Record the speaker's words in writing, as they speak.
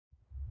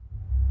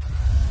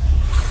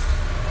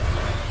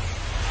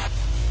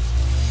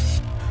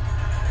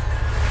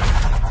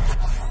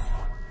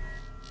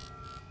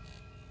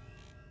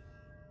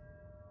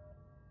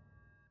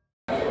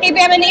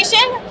Hey Bama Nation,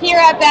 here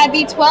at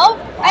Badbeat 12,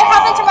 I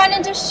happened to run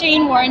into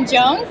Shane Warren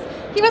Jones.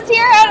 He was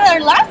here at our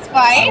last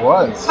fight. I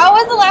was. How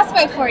was the last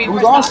fight for you? It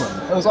was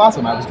awesome. It was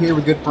awesome. I was here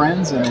with good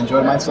friends and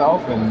enjoyed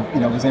myself, and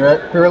was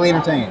thoroughly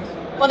entertained.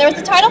 Well, there was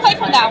a title fight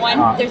for that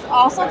one. There's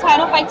also a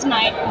title fight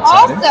tonight.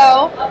 Exciting.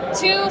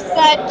 Also, 2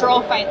 set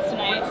girl fights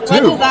tonight. What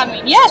Two? does that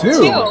mean? Yes, 2.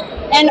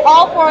 And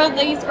all 4 of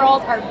these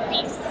girls are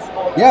beasts.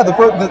 Yeah, the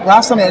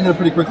last time it ended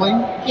pretty quickly.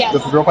 Yes. The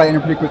girl fight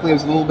ended pretty quickly. It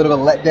was a little bit of a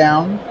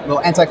letdown, a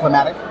little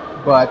anticlimactic,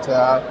 but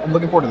I'm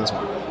looking forward to this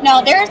one.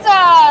 No, there's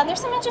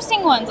some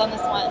interesting ones on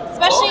this one,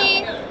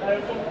 especially.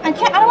 I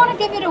don't want to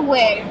give it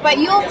away, but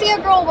you'll see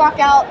a girl walk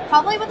out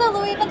probably with a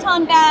Louis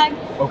Vuitton bag.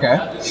 Okay.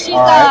 She's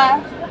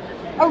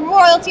a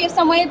royalty of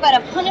some way, but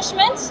a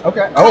punishment.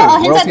 Okay.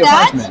 I'll hint at royalty of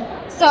that.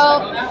 punishment.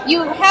 So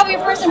you have your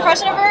first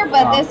impression of her,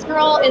 but this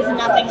girl is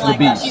nothing like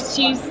that.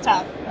 She's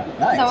tough.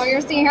 Nice. So what you're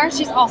seeing her,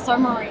 she's also a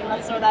Marine.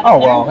 Let's throw that out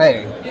there. Well,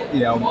 hey,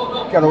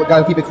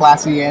 gotta keep it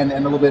classy and a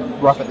little bit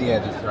rough at the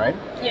edges, right?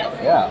 Yes.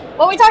 Yeah.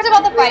 Well, we talked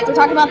about the fights. We're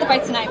talking about the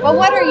fights tonight. But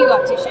what are you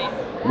up to, Shane?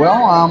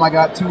 Well, I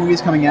got 2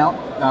 movies coming out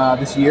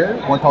this year.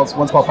 One's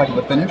called Fight to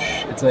the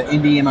Finish. It's an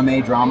indie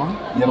MMA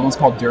drama. The other one's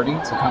called Dirty.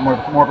 It's kind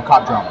of more of a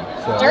cop drama.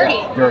 So, Dirty.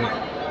 Yeah, dirty.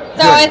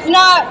 So it's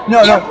not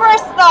your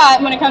first thought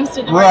when it comes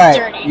to the word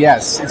dirty.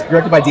 Yes, it's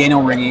directed by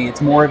Daniel Ringy.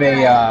 It's more of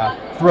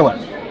a thriller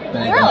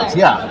than anything else.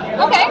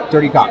 Yeah. Okay.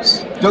 Dirty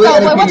cops. So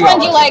which one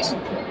do you like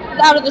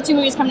out of the 2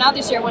 movies coming out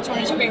this year? Which one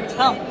is your favorite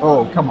film?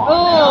 Oh, come on.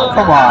 Ooh.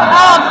 Come on.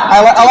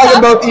 I like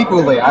them both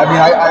equally. I mean,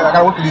 I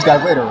gotta work with these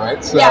guys later,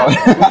 right? So,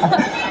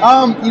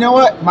 yeah. You know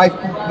what?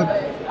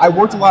 I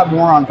worked a lot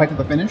more on Fight to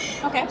the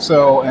Finish. Okay.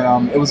 So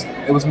it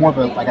was more of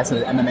a, like I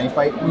said, an MMA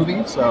fight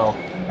movie. So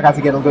I got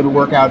to get a good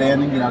workout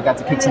in, and got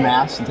to kick some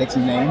ass and take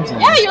some names.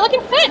 And yeah, you're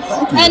looking fit,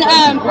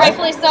 and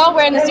rightfully so.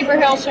 Wearing the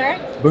superhero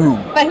shirt.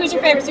 Boom. But who's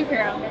your favorite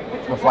superhero?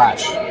 The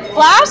Flash.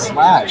 Flash? The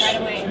Flash.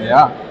 Right away.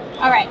 Yeah.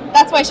 All right,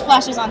 that's why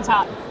Flash is on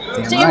top.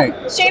 Damn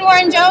right. Shane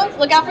Warren Jones,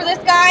 look out for this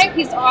guy.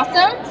 He's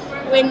awesome.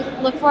 We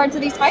look forward to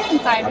these fights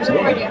inside. We're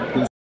supporting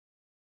you.